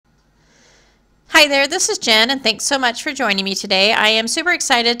Hi there, this is Jen, and thanks so much for joining me today. I am super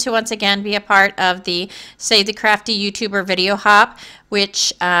excited to once again be a part of the Save the Crafty YouTuber video hop,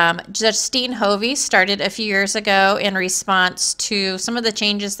 which Justine Hovey started a few years ago in response to some of the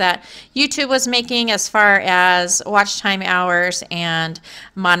changes that YouTube was making as far as watch time hours and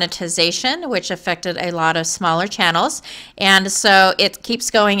monetization, which affected a lot of smaller channels. And so it keeps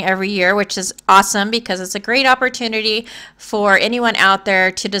going every year, which is awesome because it's a great opportunity for anyone out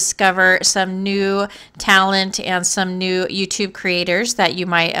there to discover some new talent and some new YouTube creators that you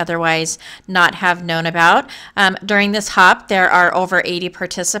might otherwise not have known about. During this hop, there are over 80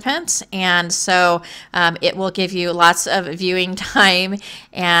 participants, and so it will give you lots of viewing time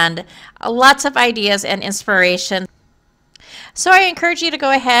and lots of ideas and inspiration. So I encourage you to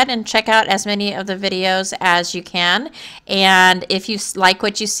go ahead and check out as many of the videos as you can, and if you like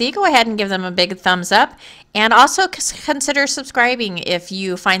what you see, go ahead and give them a big thumbs up, and also consider subscribing. If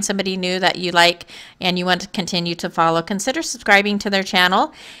you find somebody new that you like and you want to continue to follow, consider subscribing to their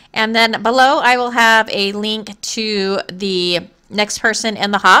channel. And then below I will have a link to the next person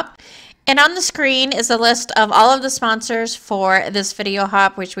in the hop. And on the screen is a list of all of the sponsors for this video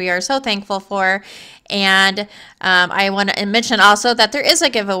hop, which we are so thankful for. And I want to mention also that there is a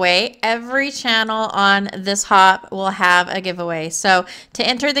giveaway. Every channel on this hop will have a giveaway. So to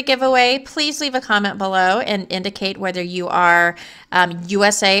enter the giveaway, please leave a comment below and indicate whether you are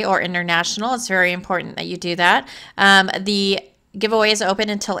USA or international. It's very important that you do that. The giveaway is open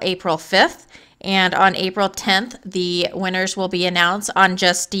until April 5th. And on April 10th, the winners will be announced on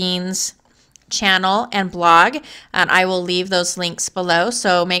Justine's channel and blog. And I will leave those links below.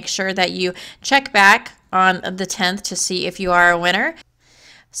 So make sure that you check back on the 10th to see if you are a winner.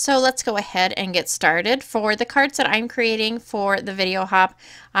 So let's go ahead and get started. For the cards that I'm creating for the video hop,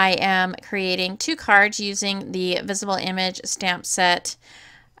 I am creating 2 cards using the Visible Image stamp set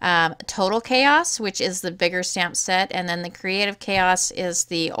Total Chaos, which is the bigger stamp set, and then the Creative Chaos is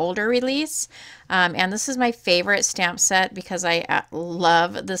the older release. And this is my favorite stamp set because I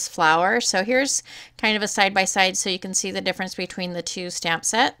love this flower. So here's kind of a side-by-side so you can see the difference between the 2 stamp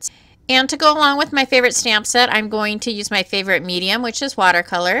sets. And to go along with my favorite stamp set, I'm going to use my favorite medium, which is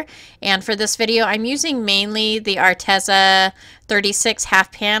watercolor. And for this video, I'm using mainly the Arteza 36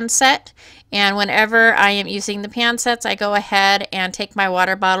 half pan set. And whenever I am using the pan sets, I go ahead and take my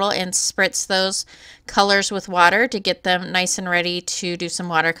water bottle and spritz those colors with water to get them nice and ready to do some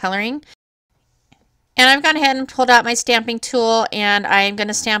watercoloring. And I've gone ahead and pulled out my stamping tool, and I'm going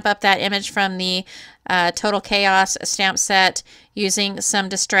to stamp up that image from the Total Chaos stamp set using some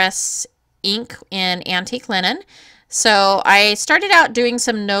Distress ink in antique linen. So I started out doing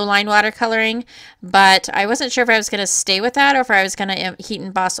some no-line watercoloring, but I wasn't sure if I was going to stay with that or if I was going to heat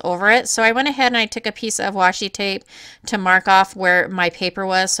emboss over it. So I went ahead and I took a piece of washi tape to mark off where my paper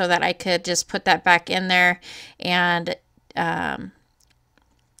was so that I could just put that back in there and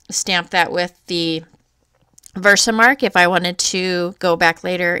stamp that with the Versamark if I wanted to go back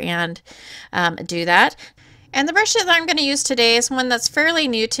later and do that. And the brush that I'm going to use today is one that's fairly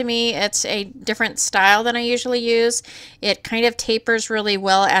new to me. It's a different style than I usually use. It kind of tapers really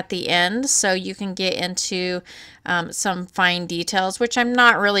well at the end, so you can get into some fine details, which I'm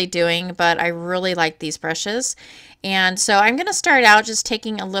not really doing, but I really like these brushes. And so I'm going to start out just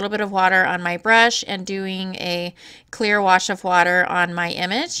taking a little bit of water on my brush and doing a clear wash of water on my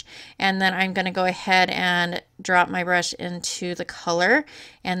image. And then I'm going to go ahead and drop my brush into the color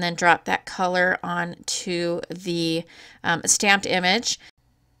and then drop that color onto the stamped image.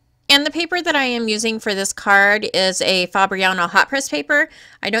 And the paper that I am using for this card is a Fabriano hot press paper.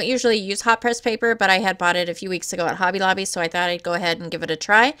 I don't usually use hot press paper, but I had bought it a few weeks ago at Hobby Lobby, so I thought I'd go ahead and give it a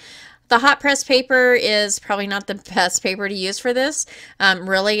try. The hot press paper is probably not the best paper to use for this.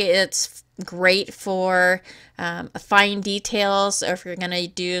 Really, it's great for fine details, or if you're going to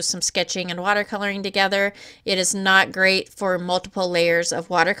do some sketching and watercoloring together. It is not great for multiple layers of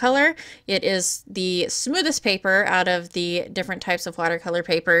watercolor. It is the smoothest paper out of the different types of watercolor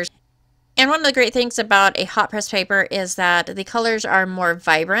papers. And one of the great things about a hot press paper is that the colors are more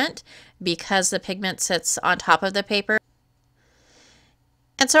vibrant because the pigment sits on top of the paper.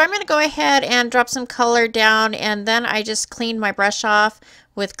 And so I'm going to go ahead and drop some color down, and then I just cleaned my brush off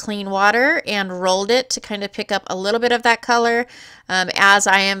with clean water and rolled it to kind of pick up a little bit of that color. As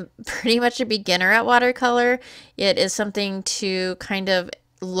I am pretty much a beginner at watercolor, it is something to kind of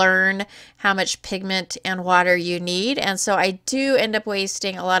learn how much pigment and water you need, and so I do end up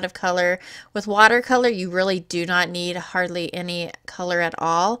wasting a lot of color. With watercolor, you really do not need hardly any color at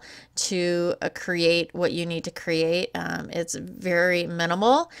all to create what you need to create. It's very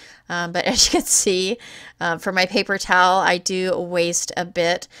minimal, but as you can see, for my paper towel, I do waste a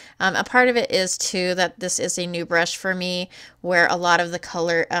bit. A part of it is too that this is a new brush for me, where a lot of the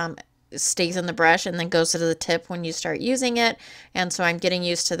color stays in the brush and then goes to the tip when you start using it, and so I'm getting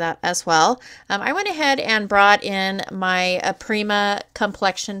used to that as well. I went ahead and brought in my Prima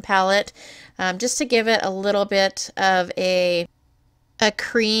complexion palette just to give it a little bit of a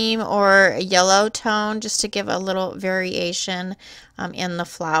cream or a yellow tone, just to give a little variation in the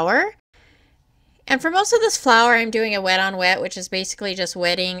flower. And for most of this flower, I'm doing a wet on wet, which is basically just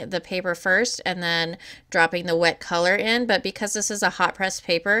wetting the paper first and then dropping the wet color in. But because this is a hot press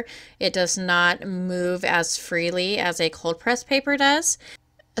paper, it does not move as freely as a cold press paper does.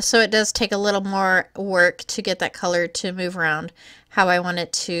 So it does take a little more work to get that color to move around how I want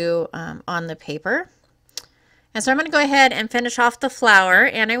it to on the paper. And so I'm going to go ahead and finish off the flower,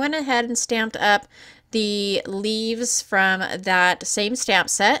 and I went ahead and stamped up the leaves from that same stamp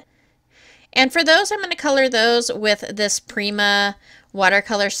set. And for those, I'm going to color those with this Prima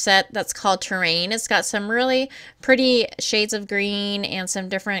watercolor set that's called Terrain. It's got some really pretty shades of green and some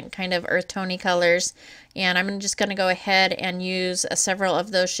different kind of earth tony colors. And I'm just going to go ahead and use several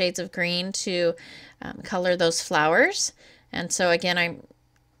of those shades of green to color those flowers. And so again, I'm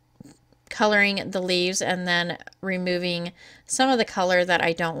coloring the leaves and then removing some of the color that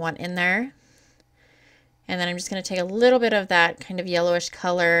I don't want in there. And then I'm just going to take a little bit of that kind of yellowish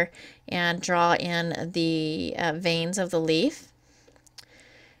color and draw in the veins of the leaf.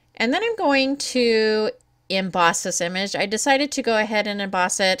 And then I'm going to emboss this image. I decided to go ahead and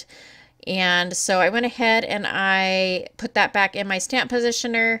emboss it, and so I went ahead and I put that back in my stamp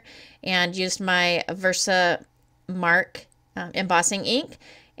positioner and used my Versa Mark embossing ink,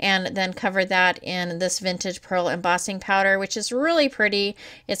 and then cover that in this vintage pearl embossing powder, which is really pretty.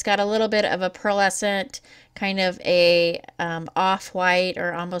 It's got a little bit of a pearlescent, kind of a off-white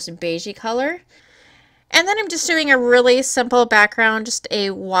or almost beigey color. And then I'm just doing a really simple background, just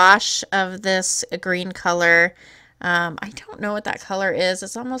a wash of this green color. I don't know what that color is.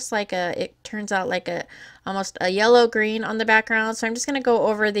 It's almost like it turns out like almost a yellow green on the background. So I'm just going to go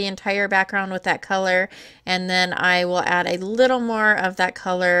over the entire background with that color, and then I will add a little more of that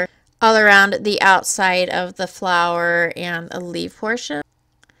color all around the outside of the flower and the leaf portion.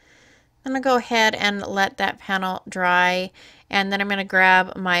 I'm going to go ahead and let that panel dry, and then I'm going to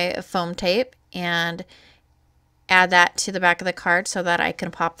grab my foam tape and add that to the back of the card so that I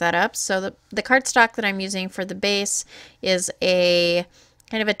can pop that up. So the cardstock that I'm using for the base is a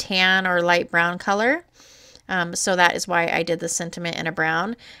kind of a tan or light brown color. So that is why I did the sentiment in a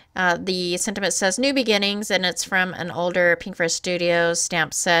brown. The sentiment says New Beginnings, and it's from an older Pinkfresh Studios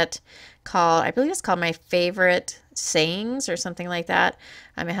stamp set called, I believe it's called My Favorite Sayings or something like that.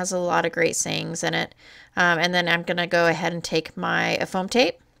 It has a lot of great sayings in it. And then I'm going to go ahead and take my foam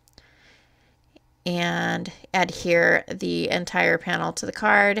tape and adhere the entire panel to the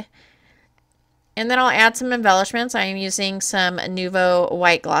card. And then I'll add some embellishments. I am using some Nuvo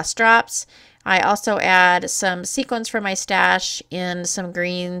white gloss drops. I also add some sequins from my stash in some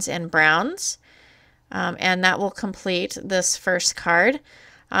greens and browns. And that will complete this first card.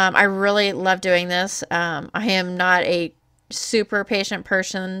 I really love doing this. I am not a super patient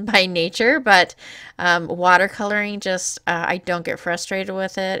person by nature, but watercoloring just I don't get frustrated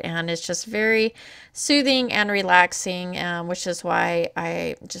with it, and it's just very soothing and relaxing, which is why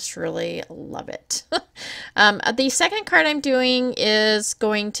I just really love it. The second card I'm doing is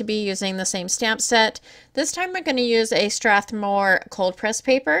going to be using the same stamp set. This time I'm going to use a Strathmore cold press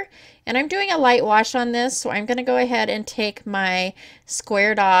paper, and I'm doing a light wash on this, so I'm going to go ahead and take my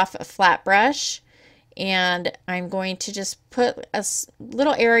squared off flat brush, and I'm going to just put a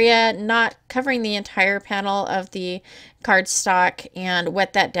little area, not covering the entire panel of the cardstock, and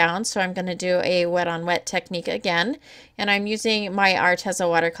wet that down. So I'm going to do a wet on wet technique again, and I'm using my Arteza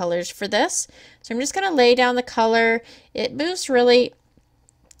watercolors for this. So I'm just going to lay down the color. It moves really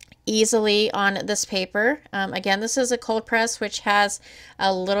easily on this paper. Again, this is a cold press, which has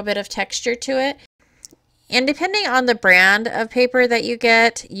a little bit of texture to it. And depending on the brand of paper that you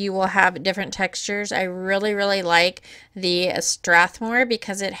get, you will have different textures. I really, really like the Strathmore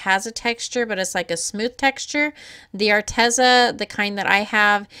because it has a texture, but it's like a smooth texture. The Arteza, the kind that I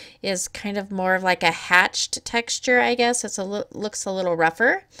have, is kind of more of like a hatched texture, I guess. Looks a little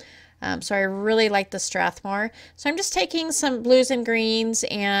rougher. So I really like the Strathmore. So I'm just taking some blues and greens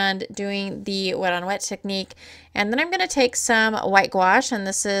and doing the wet on wet technique. And then I'm going to take some white gouache, and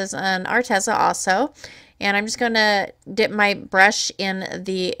this is an Arteza also. And I'm just going to dip my brush in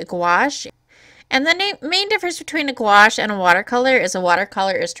the gouache. And the main difference between a gouache and a watercolor is a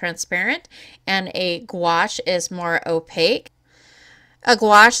watercolor is transparent and a gouache is more opaque. A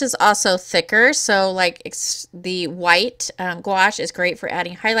gouache is also thicker, so like the white gouache is great for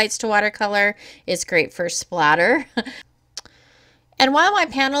adding highlights to watercolor. It's great for splatter. And while my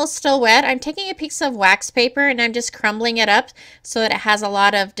panel is still wet, I'm taking a piece of wax paper and I'm just crumbling it up so that it has a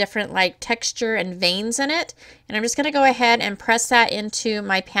lot of different like texture and veins in it. And I'm just going to go ahead and press that into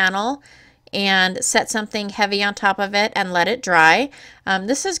my panel and set something heavy on top of it and let it dry.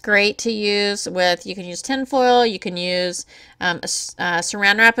 This is great to use with, you can use tin foil, you can use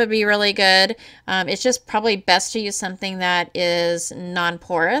saran wrap would be really good. It's just probably best to use something that is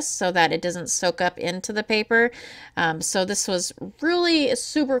non-porous so that it doesn't soak up into the paper. So this was really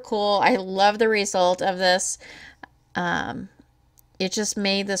super cool. I love the result of this. It just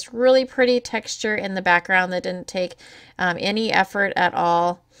made this really pretty texture in the background that didn't take any effort at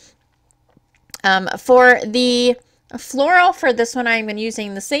all. For the floral for this one, I'm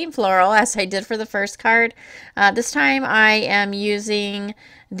using the same floral as I did for the first card. This time I am using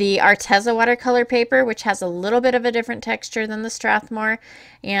the Arteza watercolor paper, which has a little bit of a different texture than the Strathmore.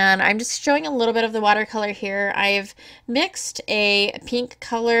 And I'm just showing a little bit of the watercolor here. I've mixed a pink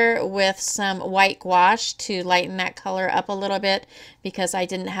color with some white gouache to lighten that color up a little bit because I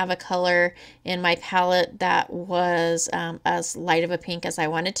didn't have a color in my palette that was as light of a pink as I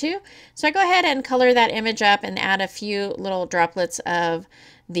wanted to. So I go ahead and color that image up and add a few little droplets of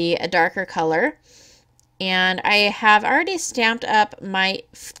the darker color. And I have already stamped up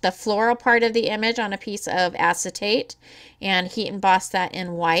the floral part of the image on a piece of acetate and heat embossed that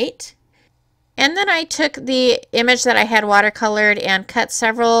in white. And then I took the image that I had watercolored and cut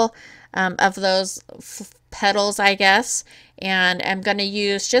several of those petals, I guess, and I'm going to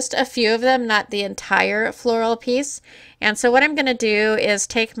use just a few of them, not the entire floral piece. And so what I'm going to do is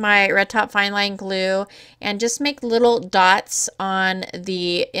take my red top fine line glue and just make little dots on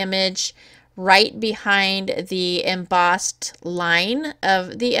the image right behind the embossed line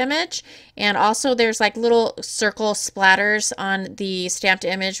of the image. And also there's like little circle splatters on the stamped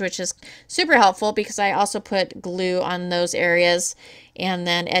image, which is super helpful because I also put glue on those areas and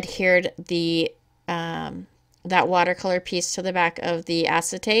then adhered the that watercolor piece to the back of the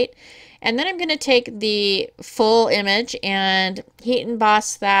acetate. And then I'm going to take the full image and heat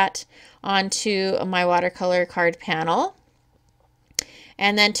emboss that onto my watercolor card panel.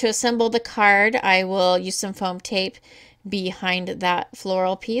 And then to assemble the card, I will use some foam tape behind that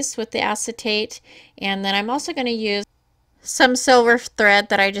floral piece with the acetate. And then I'm also going to use some silver thread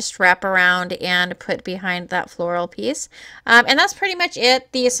that I just wrap around and put behind that floral piece. And that's pretty much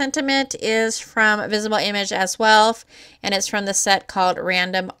it. The sentiment is from Visible Image as well, and it's from the set called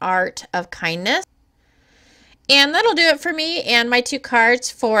Random Art of Kindness. And that'll do it for me and my two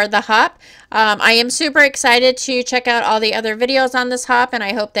cards for the hop. I am super excited to check out all the other videos on this hop, and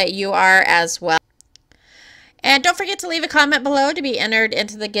I hope that you are as well. And don't forget to leave a comment below to be entered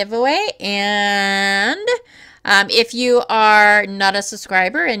into the giveaway. And if you are not a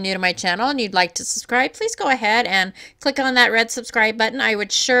subscriber and new to my channel and you'd like to subscribe, please go ahead and click on that red subscribe button. I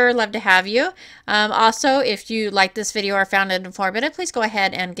would sure love to have you. Also, if you like this video or found it informative, please go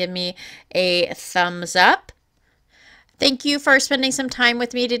ahead and give me a thumbs up. Thank you for spending some time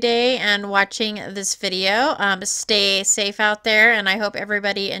with me today and watching this video. Stay safe out there, and I hope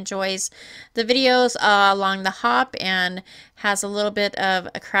everybody enjoys the videos along the hop and has a little bit of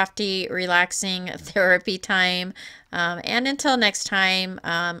a crafty, relaxing therapy time. And until next time,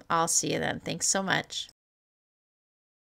 I'll see you then. Thanks so much.